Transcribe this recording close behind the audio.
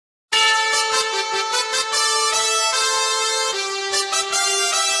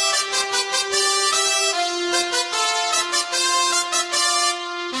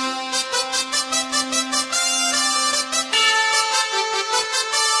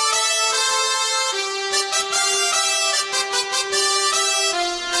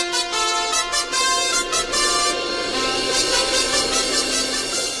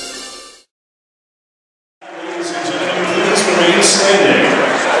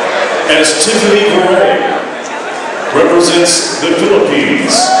as Tiffany Viray represents the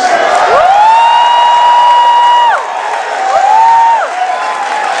Philippines.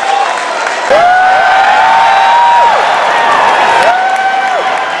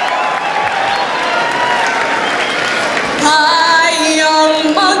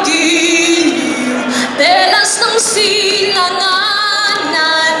 Hayang magiliw, telas ng silanganan,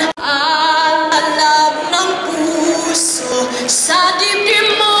 alab ng puso, sa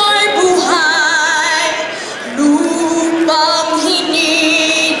dibdib mo'y buhay. Lupang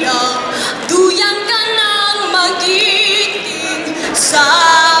hinirang, duyan ka ng magiting, sa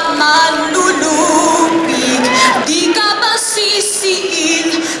manlulupig, di ka ba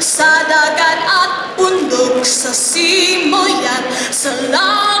sisiil, sa dagat at bundok, sa simoyan, sa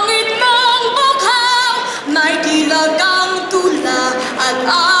langit mong bughaw, may dilagang tula at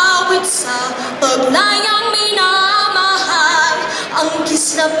awit sa paglayang minamahal. Ang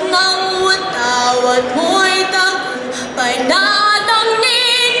kislap ng watawat mo'y tagumpay na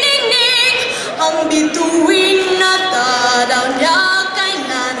nangniningning, ang bituin na taraw niya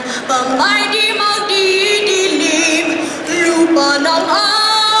kailan pang may di magdidilim. Lupa ng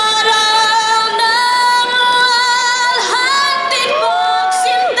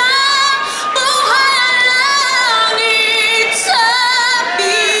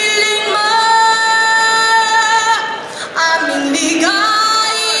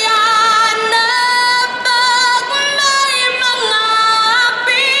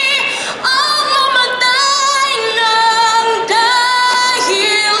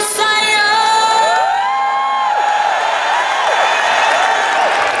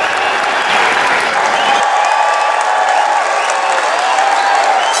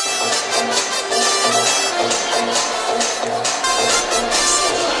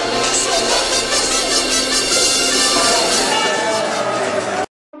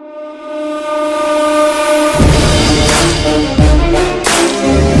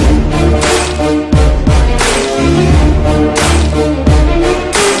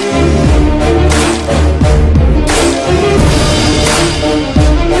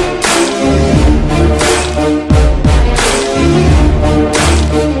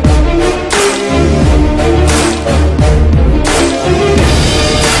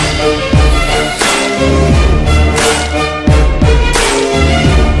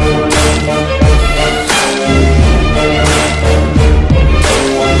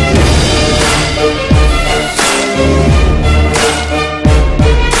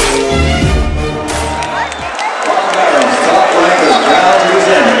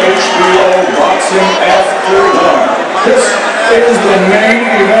is the main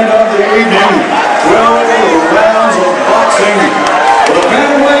event of the evening. 12 rounds of boxing for the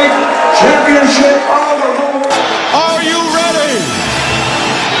Bantamweight Championship of the world. Are you ready?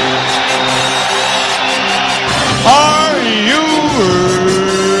 Are you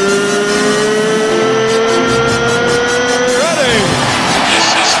ready? This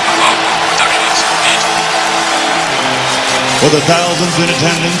is Lupang Hinirang. For the thousands in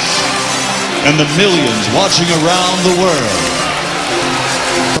attendance and the millions watching around the world,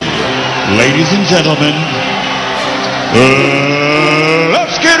 ladies and gentlemen,